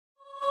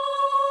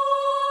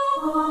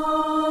الشيطان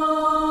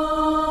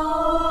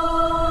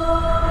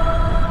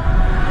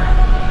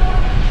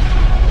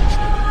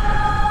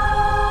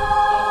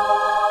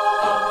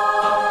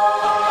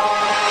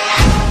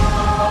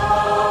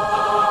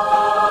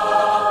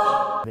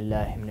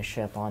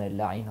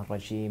اللعين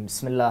الرجيم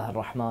بسم الله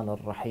الرحمن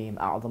الرحيم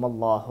أعظم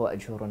الله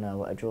أجورنا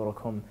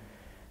وأجوركم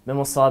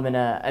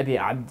بمصابنا أبي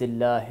عبد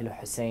الله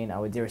الحسين.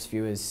 Our dearest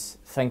viewers,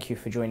 thank you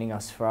for joining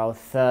us for our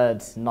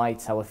third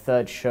night, our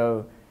third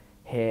show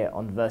here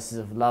on Verses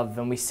of Love,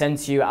 and we send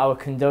to you our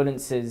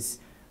condolences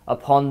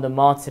upon the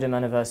martyrdom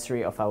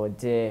anniversary of our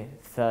dear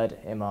third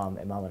Imam,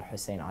 Imam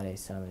Hussein alayhi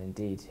salam, and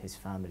indeed his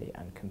family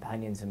and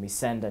companions, and we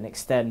send and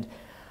extend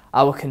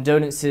our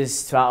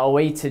condolences to our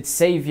awaited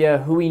Saviour,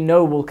 who we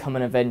know will come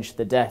and avenge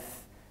the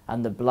death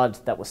and the blood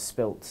that was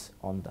spilt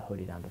on the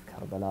holy land of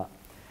Karbala.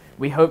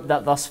 We hope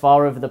that thus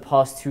far over the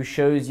past two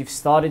shows you've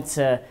started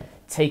to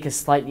take a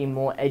slightly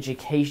more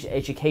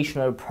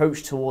educational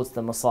approach towards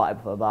the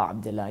Masa'ib of Abu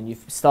Abdullah, and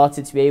you've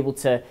started to be able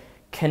to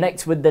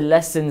connect with the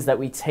lessons that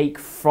we take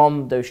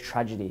from those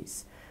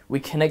tragedies. We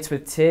connect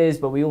with tears,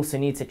 but we also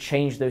need to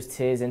change those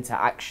tears into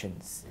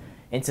actions,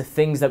 into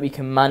things that we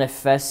can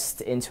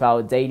manifest into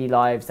our daily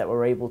lives, that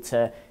we're able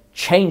to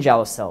change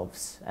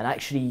ourselves and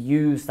actually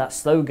use that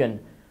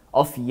slogan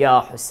of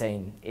Ya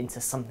Hussein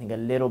into something a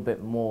little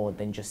bit more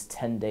than just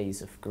 10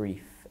 days of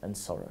grief and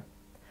sorrow.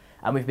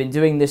 And we've been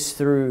doing this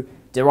through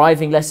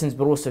deriving lessons,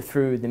 but also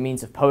through the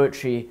means of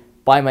poetry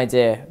by my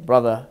dear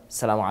brother.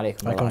 Assalamu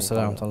alaikum.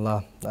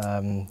 Alaikum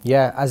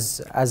yeah, as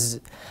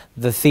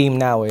the theme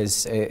now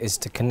is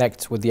to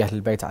connect with the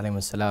Ahlul Bayt alayhim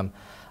salam.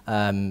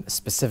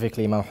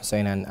 Specifically Imam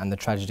Hussein and the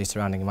tragedy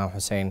surrounding Imam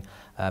Hussein,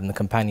 the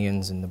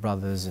companions and the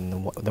brothers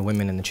and the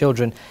women and the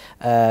children,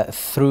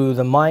 through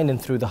the mind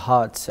and through the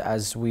heart,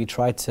 as we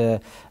try to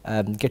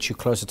get you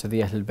closer to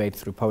the Ahlul Bayt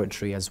through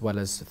poetry, as well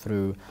as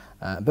through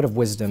a bit of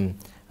wisdom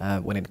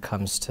when it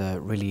comes to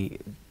really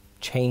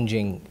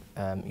changing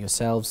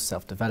yourselves,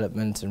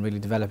 self-development, and really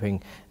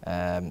developing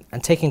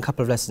and taking a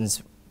couple of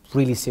lessons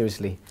really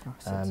seriously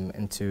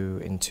into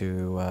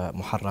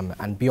Muharram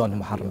and beyond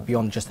Muharram,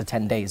 beyond just the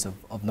 10 days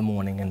of the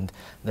mourning and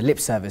the lip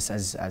service,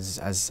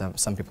 as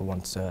some people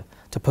want to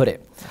put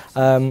it.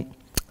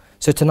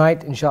 So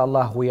tonight,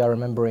 inshallah, we are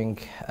remembering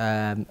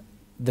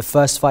the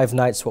first 5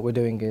 nights. What we're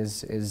doing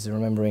is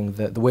remembering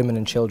the women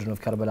and children of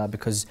Karbala,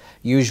 because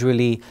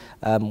usually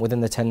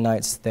within the 10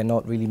 nights they're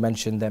not really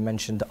mentioned. They're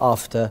mentioned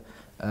after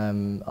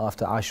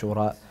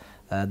Ashura.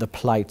 The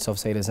plight of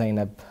Sayeda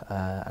Zainab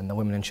and the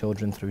women and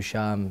children through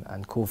Sham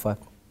and Kufa.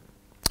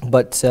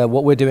 But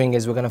what we're doing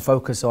is we're going to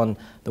focus on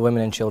the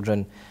women and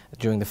children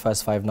during the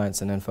first 5 nights,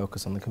 and then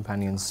focus on the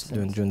companions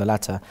during the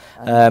latter.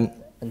 And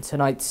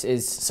tonight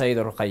is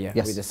Sayeda Ruqaya.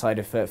 Yes. We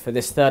decided for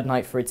this third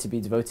night for it to be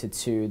devoted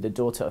to the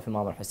daughter of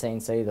Imam Hussein,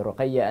 Sayeda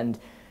Ruqaya. And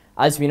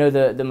as we know,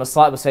 the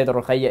Masa'ib of Sayeda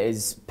Ruqaya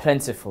is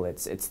plentiful.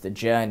 It's the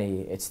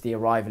journey, it's the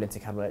arrival into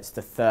Karbala, it's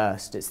the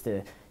thirst, it's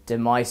the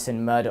demise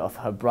and murder of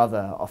her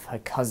brother, of her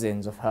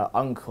cousins, of her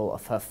uncle,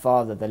 of her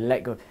father, the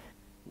let go.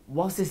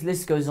 Whilst this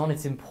list goes on,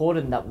 it's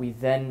important that we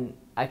then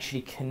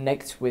actually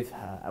connect with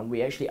her and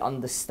we actually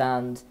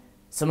understand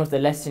some of the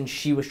lessons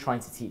she was trying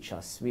to teach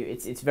us.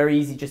 It's very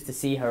easy just to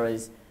see her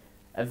as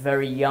a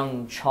very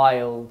young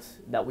child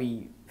that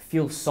we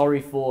feel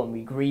sorry for and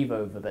we grieve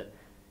over, but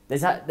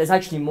there's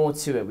actually more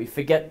to it. We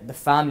forget the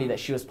family that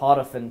she was part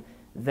of, and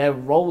their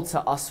role to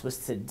us was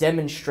to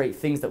demonstrate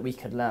things that we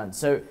could learn.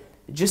 So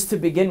just to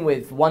begin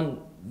with, one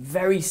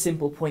very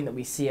simple point that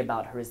we see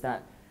about her is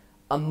that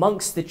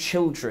amongst the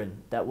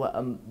children that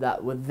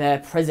were there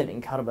present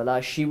in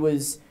Karbala, she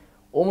was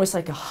almost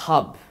like a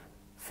hub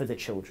for the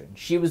children.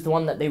 She was the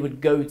one that they would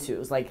go to. It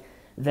was like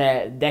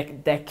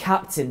their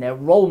captain, their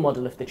role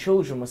model of the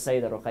children was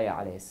Sayeda Ruqaya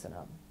alayhi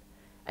salam.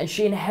 And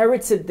she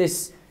inherited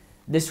this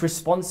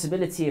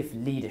responsibility of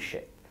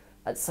leadership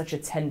at such a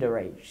tender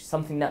age,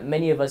 something that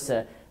many of us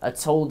are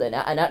told, an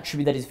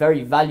attribute that is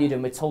very valued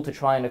and we're told to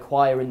try and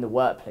acquire in the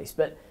workplace.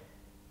 But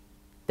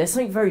there's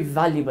something very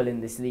valuable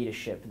in this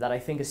leadership that I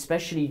think,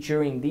 especially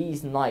during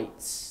these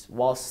nights,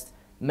 whilst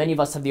many of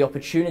us have the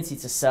opportunity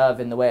to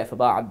serve in the way of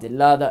Abu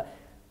Abdullah, that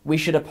we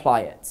should apply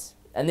it.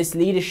 And this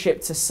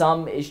leadership to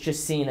some is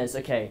just seen as,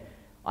 okay,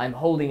 I'm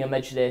holding a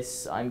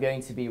majlis, I'm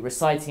going to be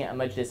reciting at a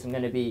majlis, I'm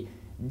going to be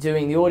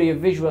doing the audio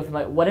visual,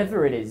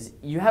 whatever it is.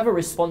 You have a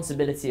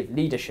responsibility of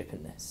leadership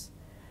in this.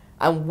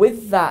 And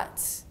with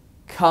that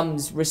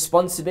comes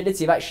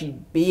responsibility of actually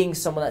being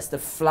someone that's the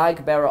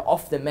flag bearer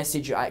of the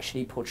message you're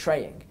actually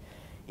portraying.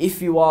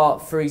 If you are,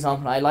 for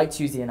example, I like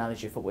to use the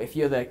analogy of football, if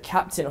you're the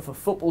captain of a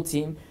football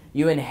team,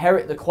 you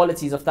inherit the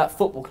qualities of that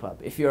football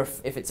club. If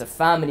it's a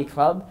family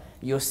club,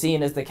 you're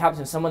seen as the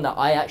captain, someone that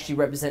I actually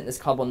represent this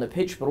club on the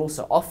pitch, but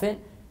also off it.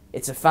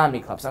 It's a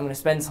family club, so I'm going to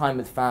spend time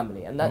with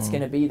family, and that's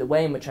going to be the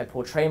way in which I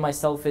portray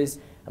myself. Is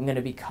I'm going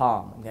to be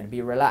calm, I'm going to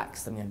be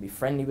relaxed, I'm going to be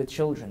friendly with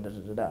children,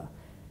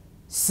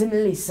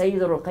 Similarly,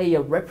 Sayeda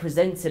Ruqaya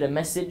represented a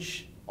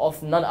message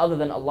of none other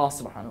than Allah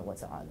subhanahu wa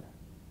ta'ala.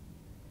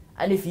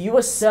 And if you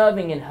are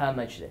serving in her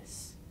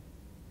majlis,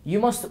 you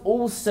must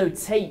also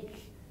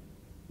take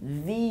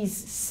these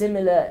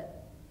similar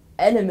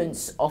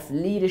elements of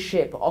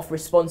leadership, of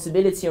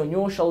responsibility on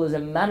your shoulders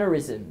and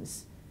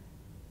mannerisms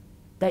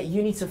that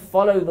you need to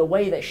follow the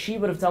way that she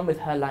would have done with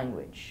her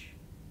language,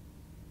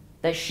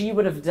 that she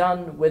would have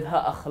done with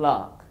her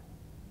akhlaq,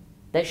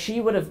 that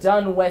she would have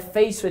done where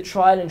faced with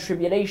trial and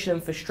tribulation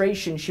and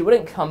frustration, she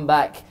wouldn't come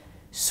back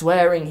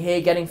swearing here,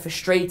 getting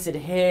frustrated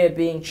here,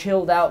 being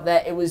chilled out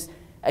there. It was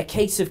a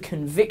case of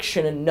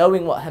conviction and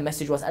knowing what her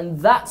message was, and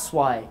that's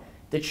why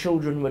the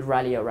children would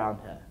rally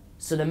around her.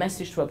 So the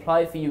message to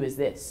apply for you is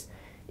this: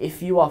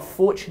 if you are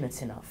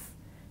fortunate enough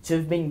to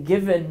have been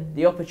given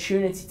the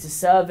opportunity to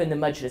serve in the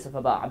majlis of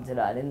Aba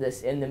Abdullah and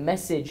in the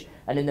message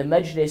and in the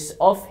majlis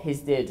of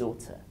his dear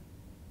daughter,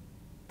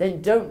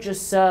 then don't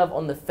just serve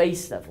on the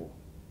face level.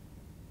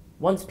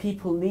 Once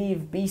people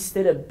leave, be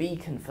still a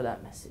beacon for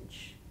that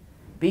message.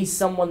 Be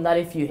someone that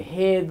if you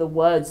hear the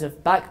words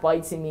of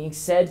backbiting being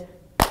said,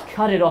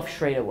 cut it off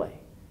straight away.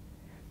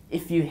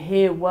 If you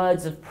hear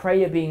words of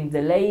prayer being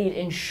delayed,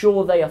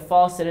 ensure they are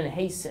fasted and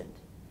hastened.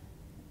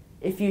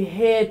 If you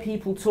hear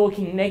people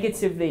talking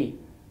negatively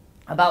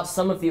about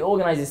some of the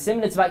organizers,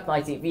 similar to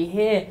backbiting, if you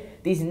hear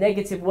these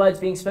negative words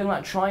being spoken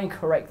about, try and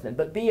correct them.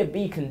 But be a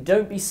beacon.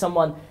 Don't be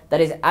someone that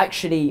is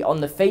actually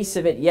on the face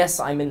of it, yes,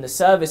 I'm in the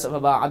service of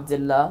Aba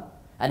Abdullah,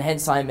 and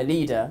hence I'm a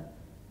leader.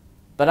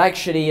 But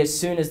actually, as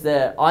soon as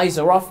the eyes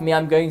are off me,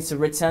 I'm going to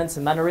return to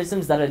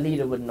mannerisms that a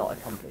leader would not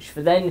accomplish.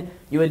 For then,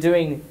 you are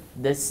doing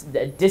this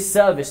a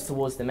disservice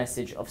towards the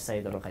message of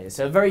Sayeda Ruqaya.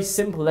 So a very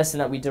simple lesson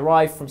that we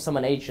derive from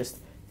someone aged just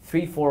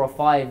 3, 4 or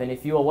 5. And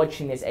if you are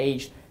watching this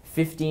aged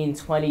 15,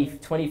 20,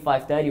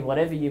 25, 30,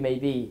 whatever you may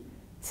be,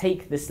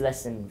 take this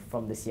lesson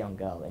from this young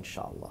girl,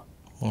 inshallah.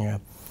 Yeah.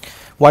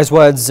 Wise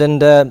words.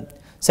 And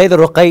Sayeda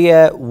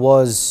Ruqaya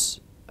was,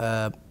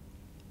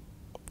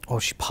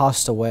 she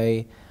passed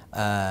away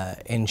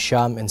in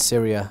Sham, in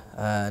Syria.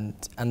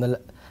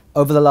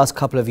 Over the last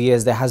couple of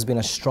years, there has been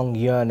a strong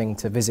yearning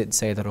to visit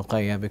Sayeda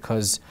Ruqaya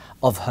because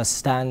of her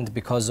stand,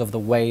 because of the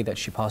way that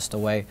she passed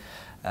away,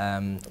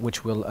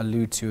 which will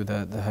allude to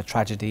her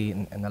tragedy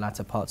in the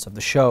latter parts of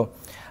the show.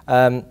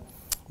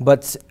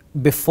 But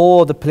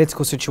before the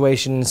political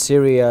situation in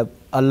Syria,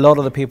 a lot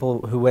of the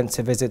people who went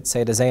to visit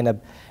Sayyidah Zainab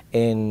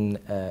in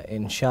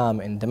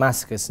Sham, in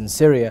Damascus, in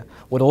Syria,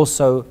 would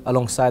also,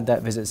 alongside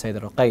that, visit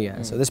Sayyidah Ruqaya.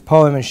 And so this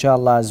poem,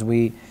 inshallah, as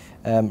we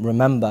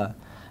remember,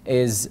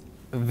 is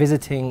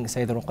visiting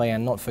Sayyidah Ruqaya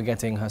and not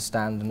forgetting her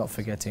stand, and not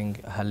forgetting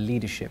her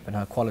leadership and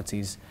her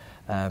qualities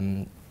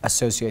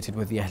associated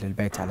with the Ahlul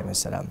Bayt alayhi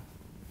salam.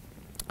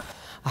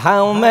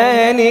 How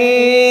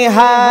many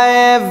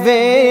have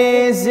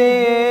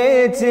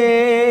visited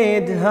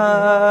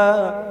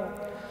her?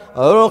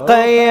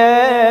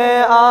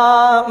 Ruqaya,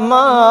 our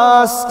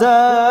master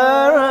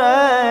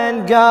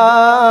and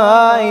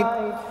guide.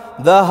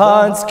 The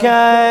heart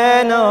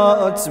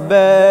cannot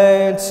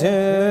bear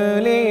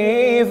to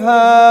leave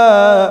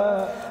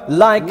her,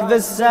 like the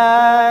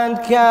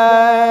sand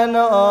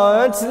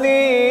cannot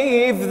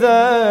leave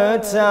the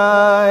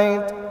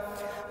tide.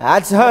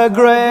 At her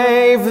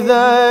grave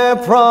the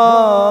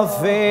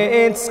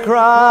prophet's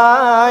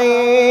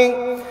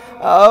crying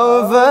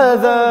over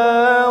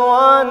the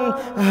one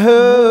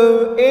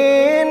who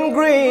in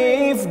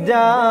grief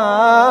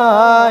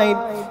died.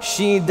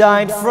 She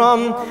died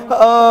from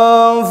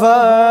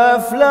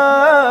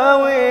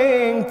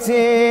overflowing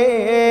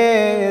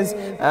tears,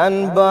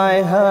 and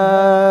by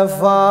her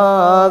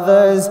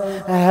father's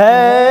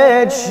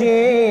head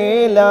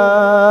she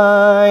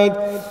lied.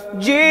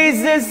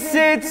 Jesus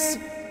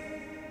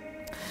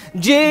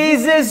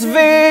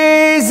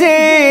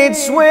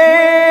visits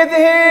with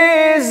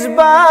his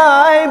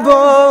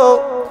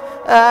Bible.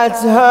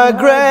 At her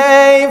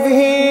grave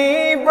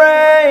he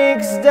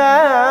breaks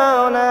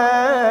down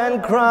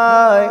and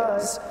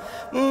cries.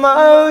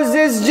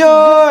 Moses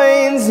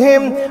joins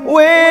him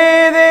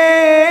with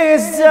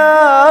his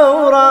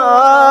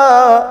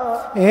Torah.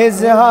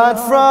 His heart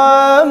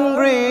from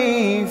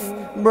grief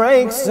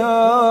breaks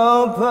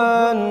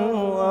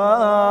open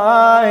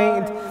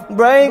wide,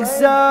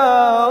 breaks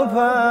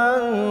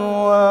open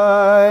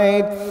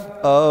wide.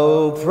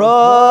 O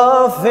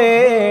prophets,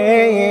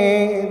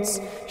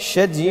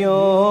 shed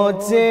your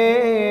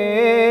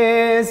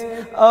tears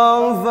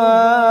over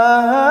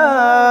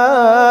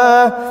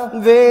her.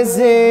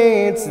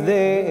 Visit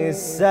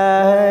this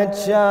sad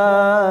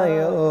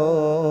child.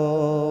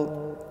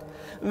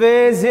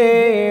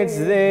 Visit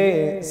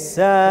this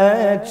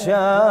sad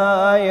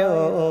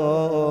child.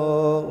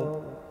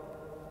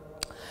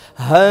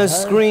 Her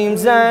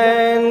screams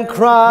and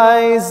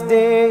cries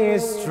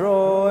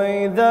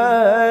destroy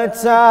the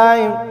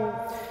time,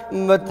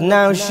 but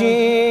now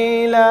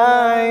she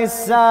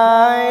lies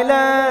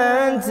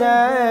silent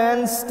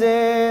and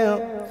still,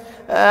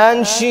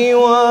 and she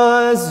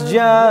was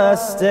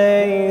just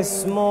a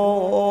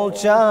small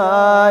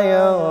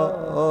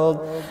child.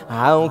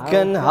 How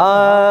can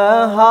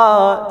her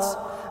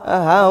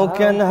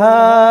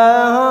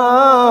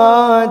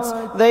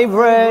heart they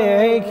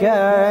break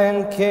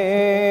and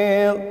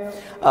kill?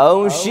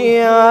 Oh, she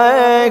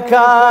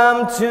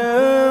come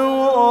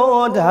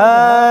toward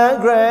her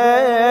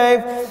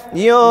grave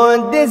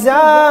your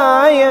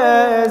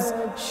desires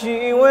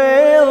she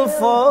will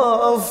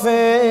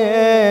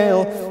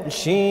fulfill.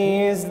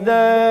 She is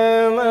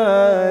the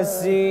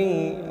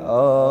mercy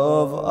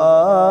of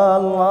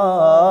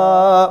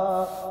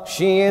Allah.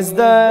 She is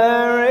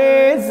the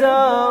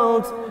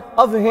result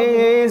of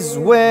His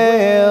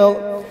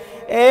will.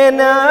 In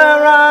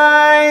her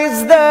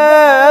eyes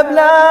the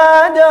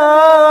blood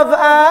of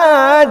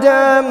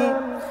Adam,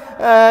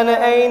 an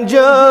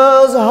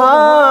angel's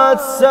heart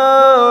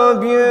so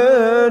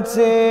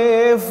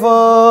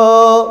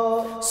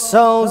beautiful.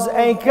 Souls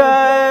ache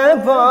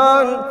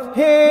upon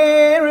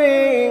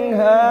hearing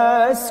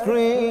her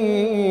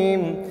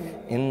scream.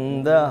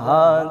 In the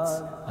heart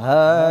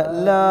her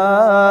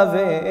love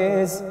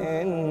is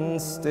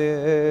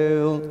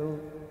instilled.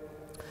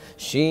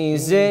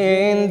 She's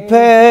in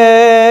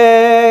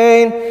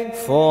pain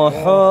for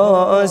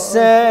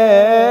Hussein,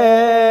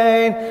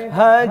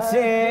 her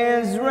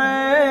tears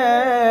rain.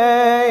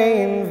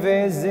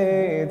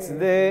 Visit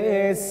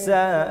this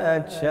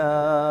sad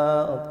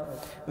child,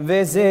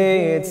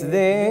 visit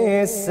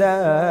this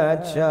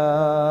sad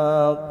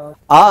child.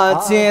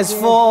 Our tears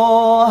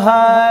for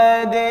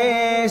her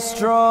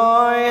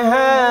destroy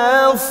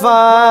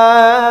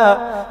hellfire.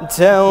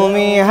 Tell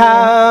me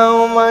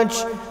how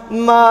much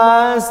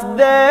must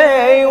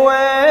they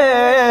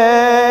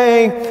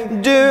weigh?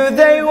 Do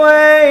they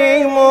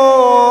weigh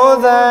more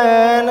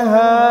than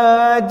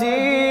her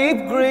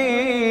deep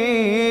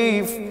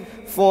grief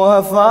for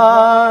her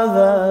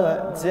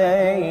father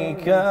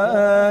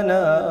taken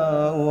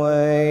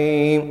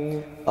away?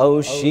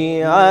 Oh,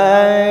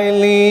 Shia,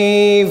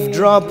 leave,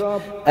 drop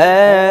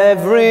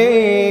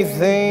everything.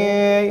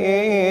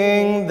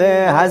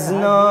 There has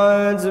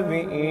not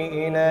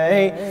been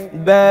a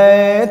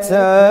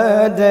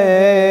better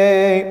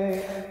day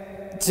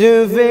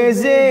to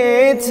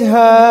visit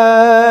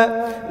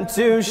her,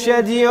 to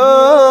shed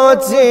your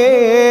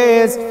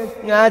tears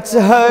at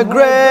her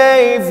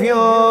grave,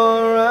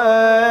 your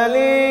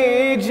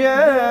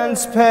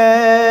allegiance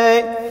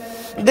pay.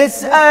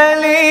 This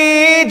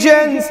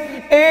allegiance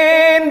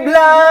in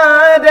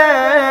blood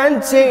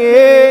and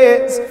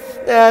tears,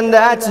 and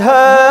at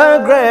her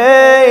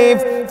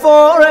grave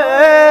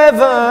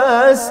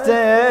forever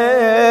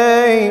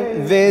stay.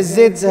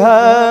 Visit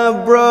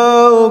her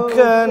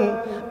broken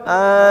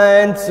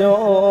and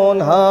torn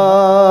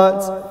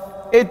heart.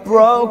 It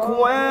broke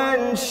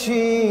when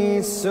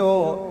she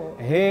saw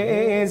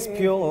his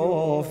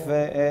pure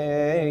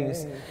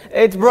face.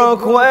 It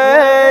broke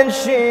when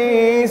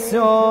she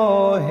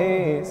saw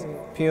his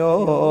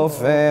pure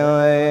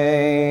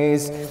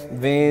face.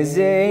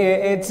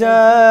 Visit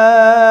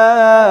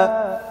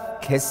her,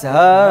 kiss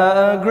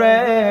her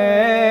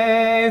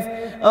grave.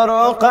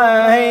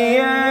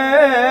 Ruqaya,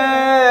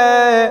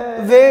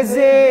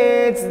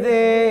 visit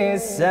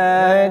this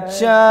sad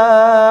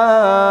child.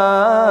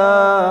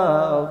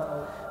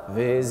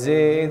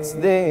 Visit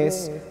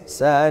this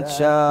sad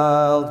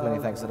child. Many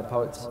thanks to the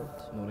poets.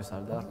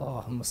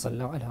 Allahumma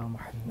salli ala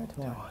Muhammad.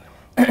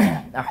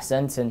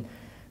 Ahsant, and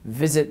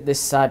visit this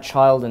sad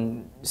child,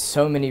 and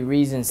so many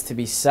reasons to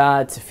be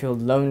sad, to feel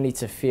lonely,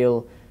 to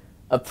feel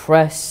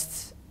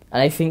oppressed.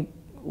 And I think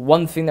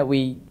one thing that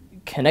we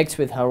connect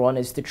with her on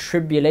is the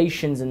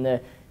tribulations and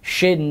the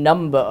sheer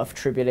number of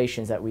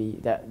tribulations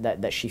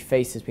that she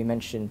faced, as we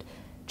mentioned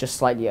just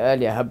slightly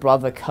earlier. Her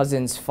brother,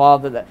 cousins,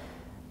 father, that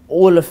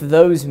all of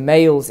those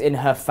males in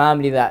her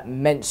family that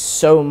meant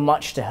so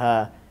much to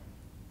her,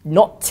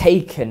 not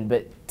taken,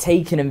 but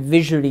taken and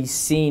visually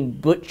seen,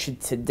 butchered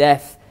to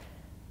death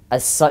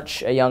as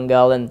such a young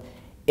girl. And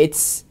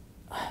it's,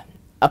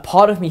 a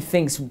part of me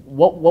thinks,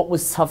 what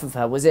was tough of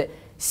her? Was it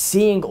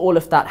seeing all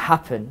of that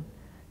happen,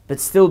 but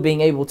still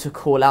being able to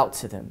call out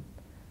to them?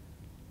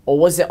 Or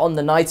was it on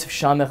the night of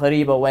Sham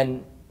Ghariba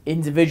when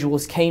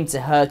individuals came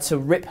to her to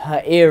rip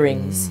her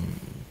earrings,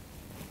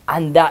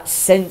 and that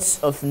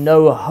sense of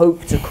no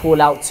hope to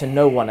call out to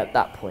no one at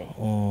that point?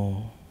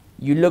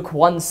 You look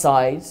one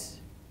side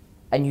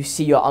and you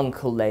see your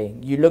uncle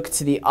laying. You look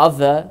to the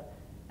other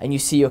and you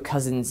see your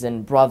cousins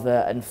and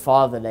brother and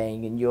father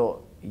laying, and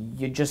you're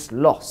just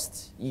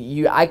lost.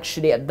 You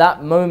actually, at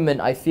that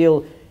moment, I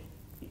feel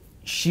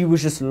she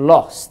was just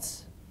lost.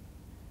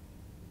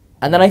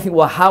 And then I think,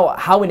 well,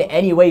 how in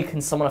any way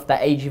can someone of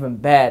that age even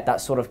bear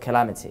that sort of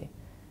calamity?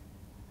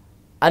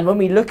 And when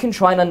we look and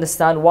try and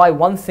understand why,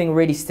 one thing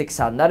really sticks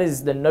out, and that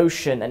is the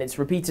notion, and it's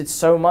repeated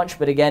so much,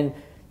 but again,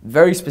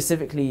 very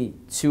specifically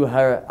to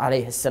her,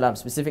 alayhi salam,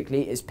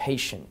 specifically, is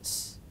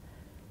patience.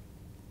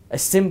 A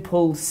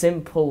simple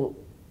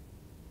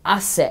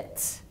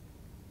asset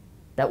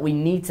that we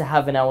need to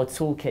have in our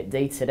toolkit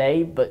day to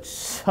day, but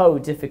so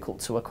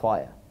difficult to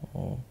acquire.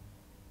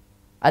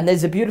 And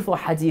there's a beautiful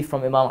hadith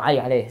from Imam Ali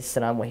alayhi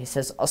salam where he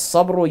says,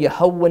 "As-sabru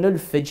yahawwinu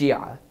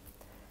al-faji'a,"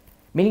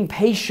 meaning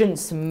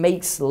patience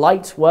makes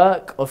light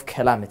work of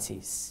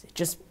calamities.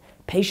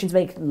 Patience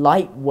makes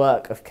light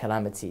work of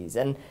calamities.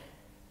 And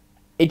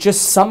it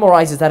just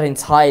summarizes that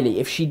entirely.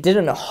 If she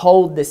didn't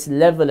hold this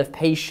level of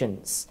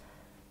patience,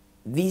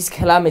 these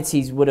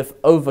calamities would have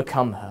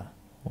overcome her.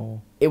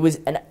 It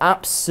was an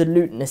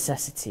absolute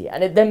necessity.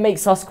 And it then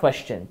makes us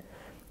question,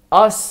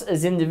 us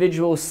as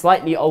individuals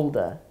slightly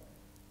older,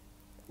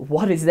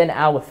 what is then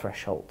our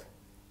threshold?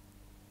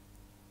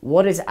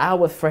 What is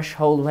our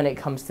threshold when it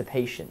comes to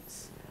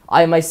patience?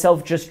 I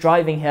myself, just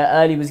driving here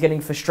early, was getting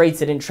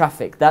frustrated in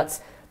traffic.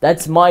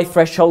 That's my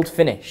threshold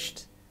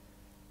finished.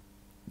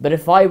 But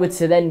if I were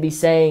to then be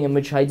saying, and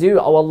which I do,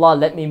 oh Allah,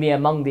 let me be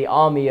among the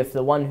army of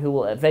the one who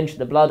will avenge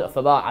the blood of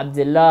Aba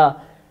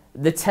Abdullah,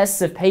 the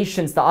tests of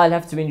patience that I'll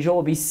have to endure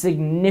will be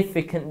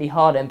significantly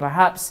harder, and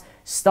perhaps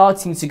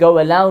starting to go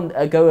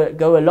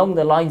along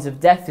the lines of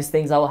death is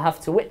things I will have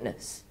to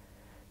witness.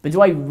 But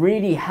do I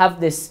really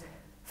have this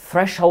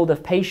threshold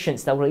of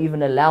patience that will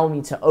even allow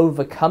me to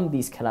overcome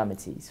these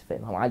calamities? For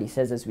Imam Ali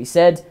says, as we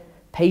said,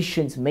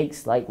 patience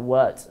makes light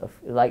work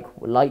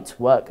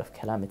of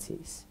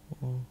calamities.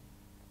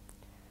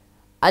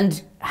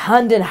 And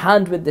hand in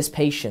hand with this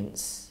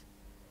patience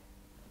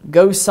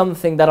goes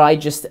something that I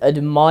just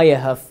admire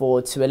her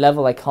for to a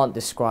level I can't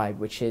describe,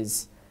 which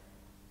is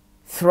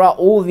throughout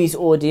all these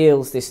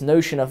ordeals, this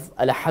notion of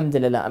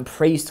alhamdulillah and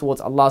praise towards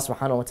Allah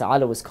subhanahu wa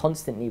ta'ala was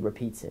constantly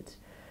repeated.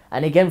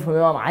 And again from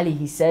Imam Ali,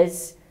 he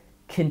says,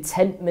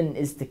 contentment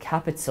is the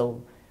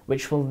capital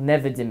which will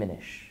never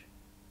diminish.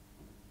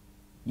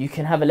 You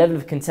can have a level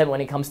of content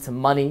when it comes to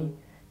money,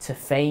 to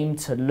fame,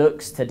 to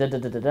looks, to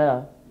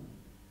da-da-da-da-da.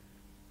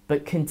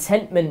 But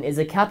contentment is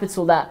a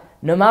capital that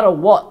no matter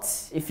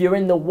what, if you're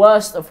in the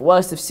worst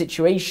of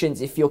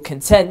situations, if you're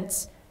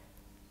content,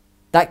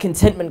 that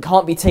contentment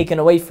can't be taken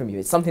away from you.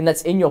 It's something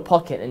that's in your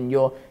pocket, and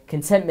your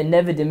contentment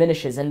never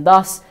diminishes. And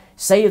thus,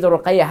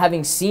 Sayeda Ruqaya,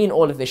 having seen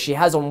all of this, she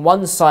has on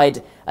one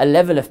side a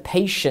level of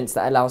patience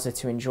that allows her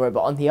to enjoy,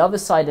 but on the other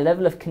side a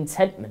level of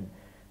contentment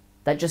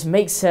that just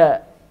makes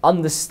her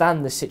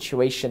understand the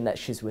situation that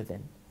she's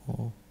within.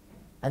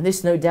 And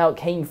this no doubt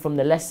came from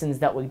the lessons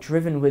that were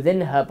driven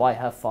within her by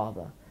her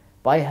father,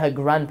 by her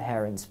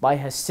grandparents, by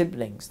her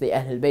siblings, the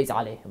Ahlul Bayt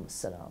alayhim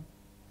as-salam.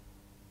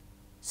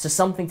 So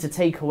something to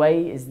take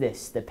away is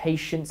this, the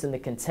patience and the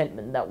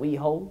contentment that we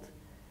hold,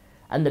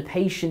 and the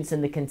patience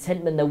and the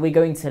contentment that we're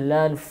going to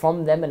learn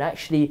from them and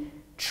actually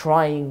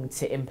trying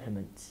to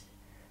implement.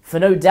 For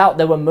no doubt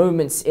there were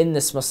moments in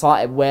this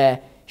masa'ib where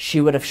she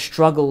would have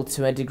struggled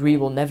to a degree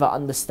we'll never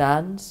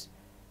understand.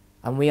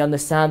 And we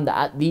understand that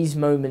at these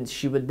moments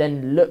she would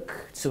then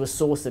look to a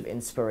source of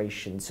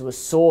inspiration, to a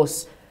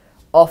source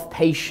of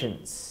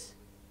patience.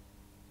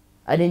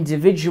 An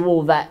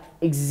individual that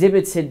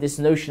exhibited this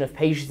notion of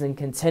patience and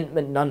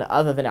contentment, none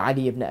other than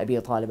Ali ibn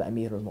Abi Talib,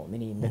 Amir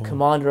al-Mu'mineen, the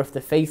commander of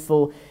the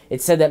faithful. It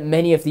said that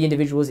many of the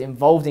individuals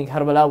involved in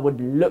Karbala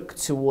would look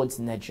towards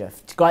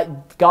Najaf, to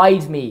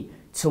guide me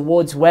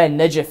towards where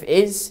Najaf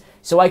is,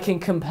 so I can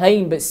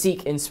complain but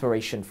seek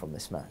inspiration from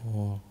this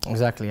man.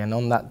 Exactly, and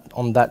on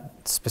that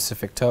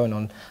specific tone,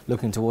 on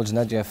looking towards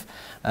Najaf,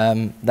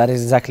 that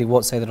is exactly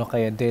what Sayeda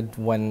Ruqaya did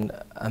when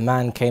a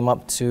man came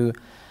up to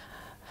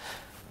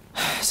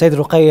Sayeda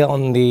Ruqaya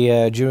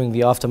during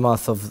the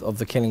aftermath of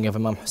the killing of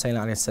Imam Hussein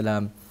alayhi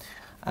salam,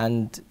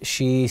 and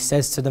she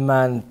says to the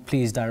man,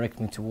 please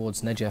direct me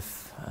towards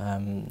Najaf.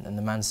 And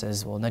the man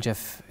says, well,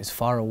 Najaf is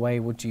far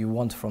away, what do you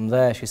want from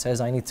there? She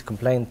says, I need to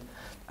complain,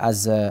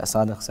 as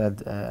Sadiq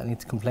said, I need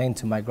to complain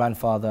to my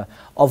grandfather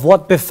of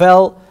what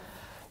befell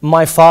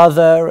my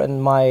father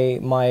and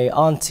my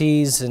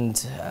aunties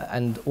and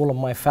all of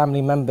my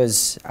family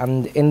members.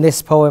 And in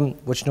this poem,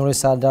 which Nuri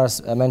Sardar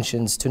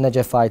mentions, to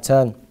Najaf I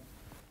turn.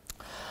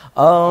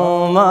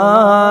 Oh,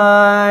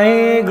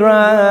 my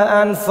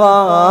grandfather,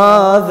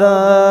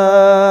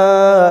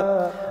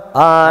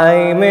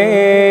 I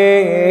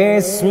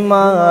miss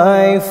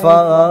my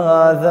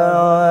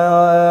father.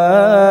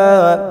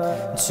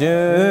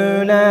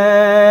 To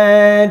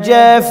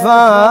Najaf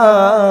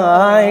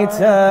I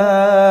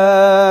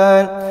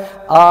turn,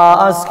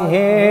 ask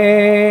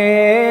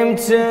him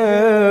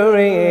to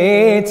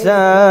return.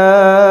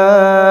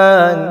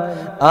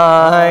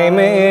 I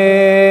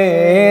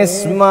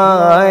miss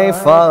my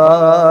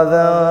father.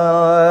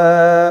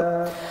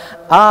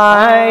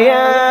 I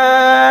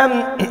am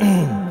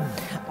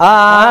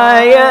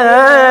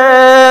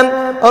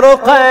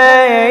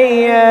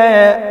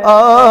Ruqaya,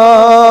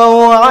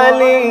 oh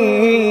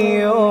Ali,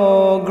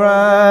 your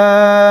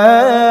granddaughter.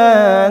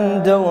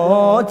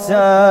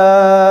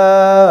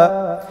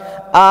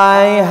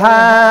 I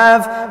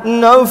have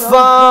no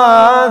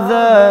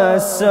father,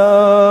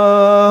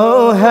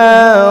 so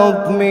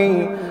help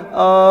me,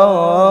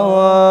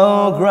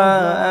 oh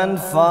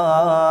grandfather.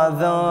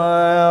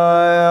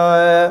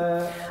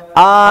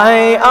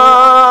 I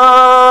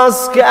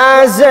ask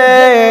as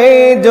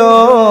a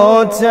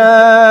daughter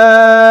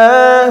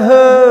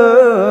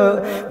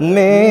who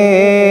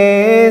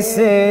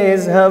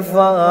misses her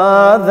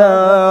father.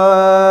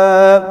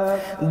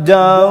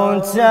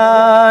 Don't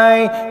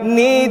I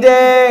need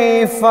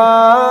a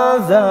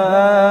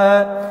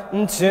father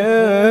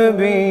to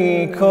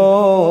be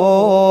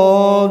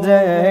called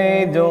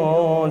a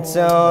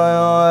daughter?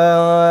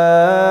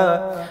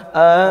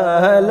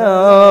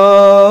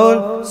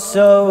 Alone,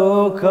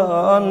 so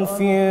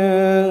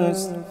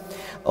confused,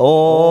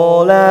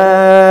 all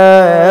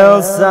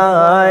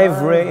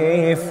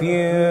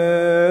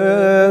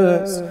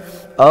refuse.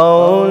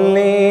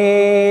 Only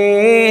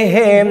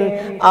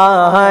him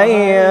I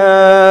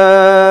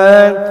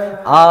yearn.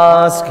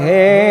 Ask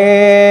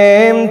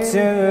him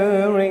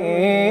to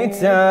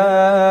return.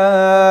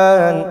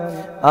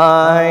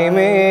 I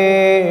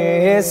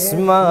miss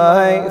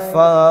my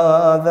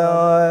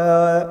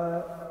father.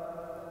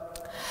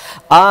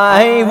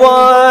 I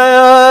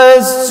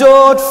was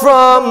taught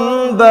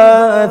from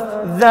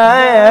birth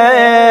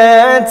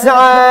that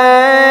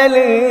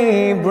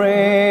Ali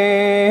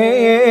brings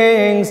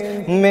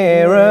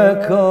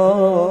miracles,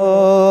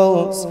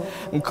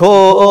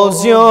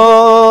 calls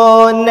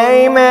your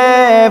name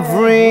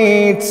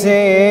every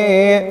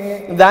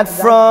tear that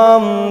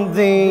from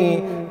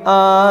the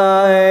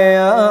eye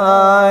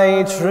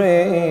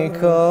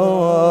trickles.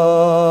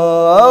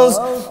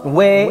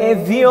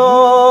 With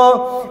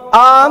your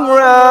arm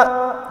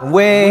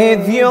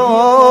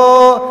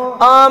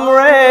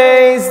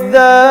raise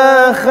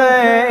the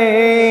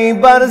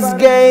Khaybar's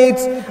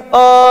gate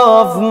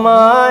of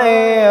my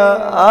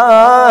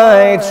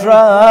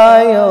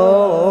trials.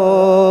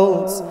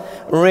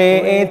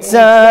 Return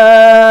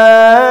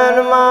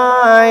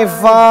my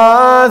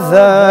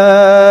father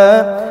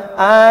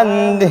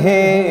and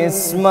his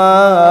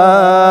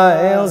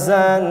smiles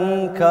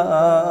and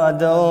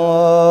cuddles.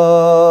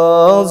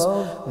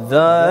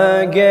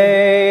 The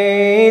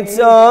gate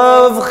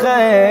of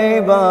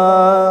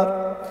Khaybar,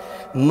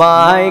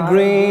 my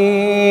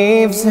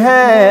grief's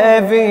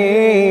heavier,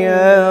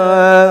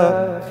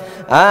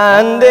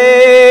 and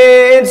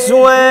its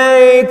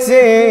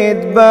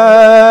weighted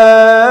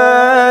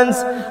burns.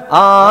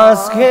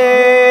 Ask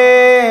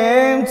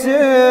him to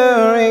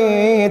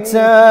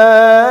return.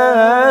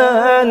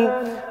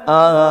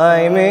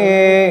 I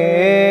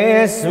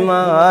miss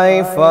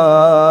my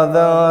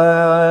father.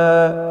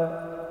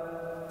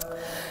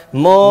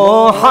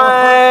 Muhammad's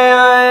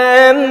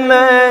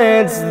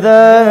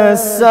the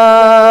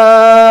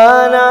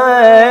son,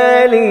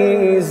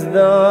 Ali's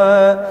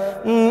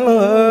the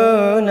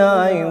moon,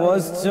 I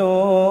was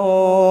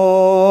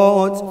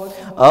taught.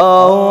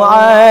 Oh,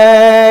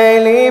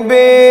 Ali,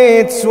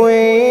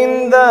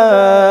 between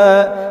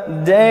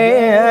the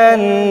day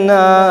and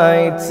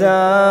night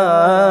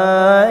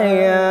I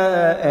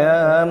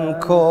am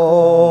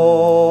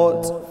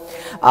caught.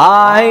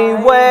 I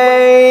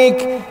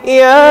wake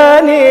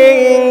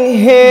yearning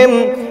him,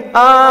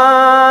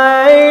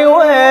 I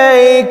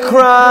wake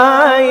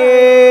crying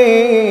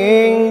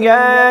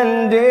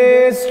and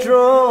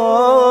distraught.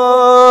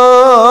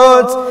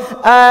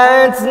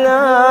 At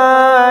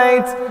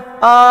night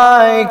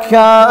I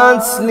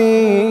can't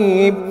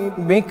sleep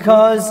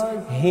because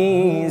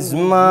he's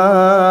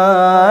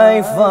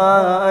my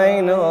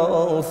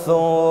final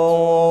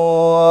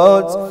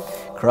thought.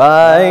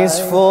 Cries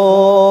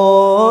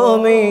for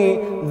me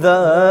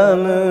the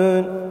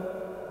moon,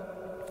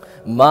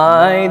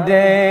 my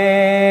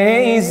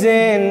days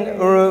in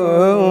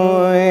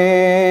ruin.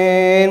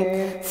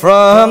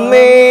 From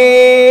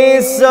me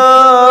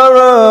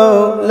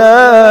sorrow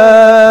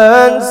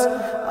learns.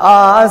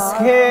 Ask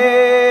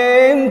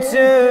him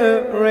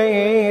to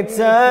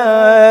return.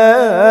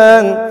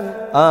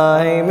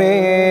 I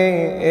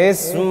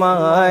miss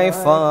my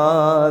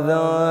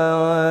father.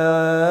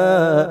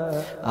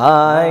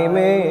 I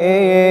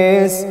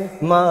miss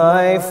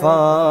my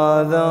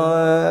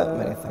father.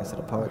 Many thanks to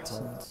the poet.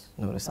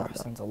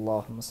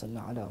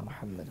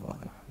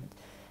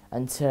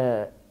 And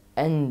to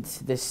end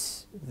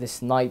this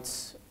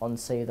night on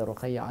Sayeda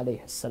Ruqaya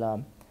alayhi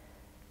salam,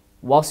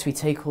 whilst we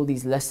take all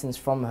these lessons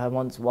from her,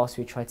 whilst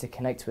we try to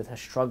connect with her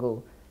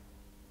struggle,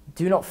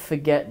 do not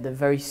forget the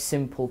very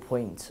simple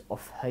point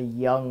of her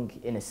young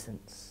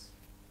innocence.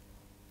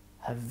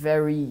 Her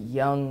very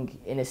young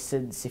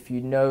innocence. If you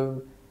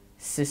know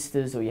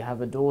sisters, or you have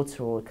a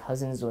daughter or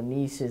cousins or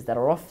nieces that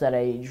are of that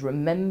age,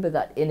 remember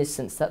that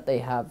innocence that they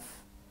have.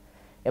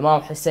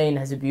 Imam Hussein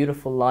has a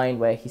beautiful line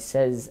where he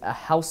says, a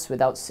house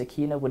without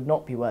sakina would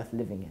not be worth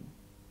living in.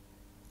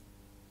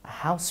 A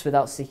house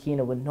without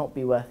sakina would not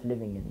be worth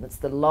living in. That's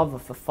the love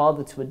of a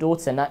father to a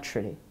daughter,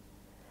 naturally.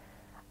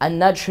 And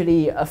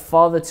naturally, a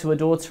father to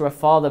a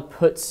father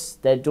puts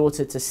their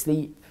daughter to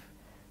sleep.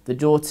 The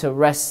daughter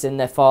rests in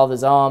their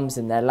father's arms,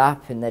 in their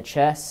lap, in their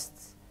chest.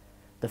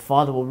 The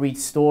father will read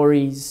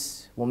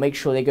stories, will make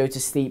sure they go to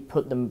sleep,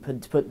 put them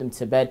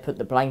to bed, put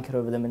the blanket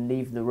over them and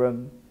leave the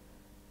room.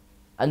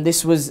 And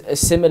this was a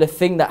similar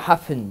thing that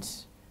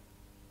happened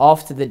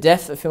after the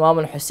death of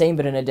Imam Hussein,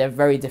 but in a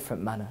very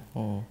different manner.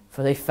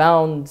 For they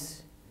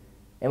found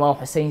Imam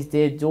Hussein's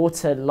dear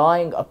daughter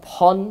lying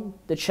upon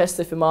the chest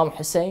of Imam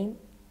Hussein,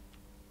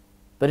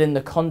 but in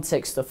the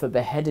context of a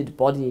beheaded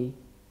body,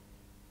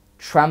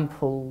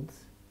 trampled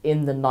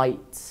in the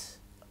night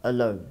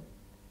alone.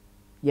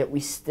 Yet we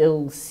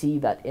still see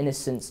that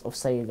innocence of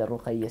Sayeda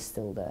Ruqaya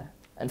still there.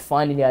 And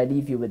finally, I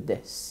leave you with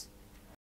this.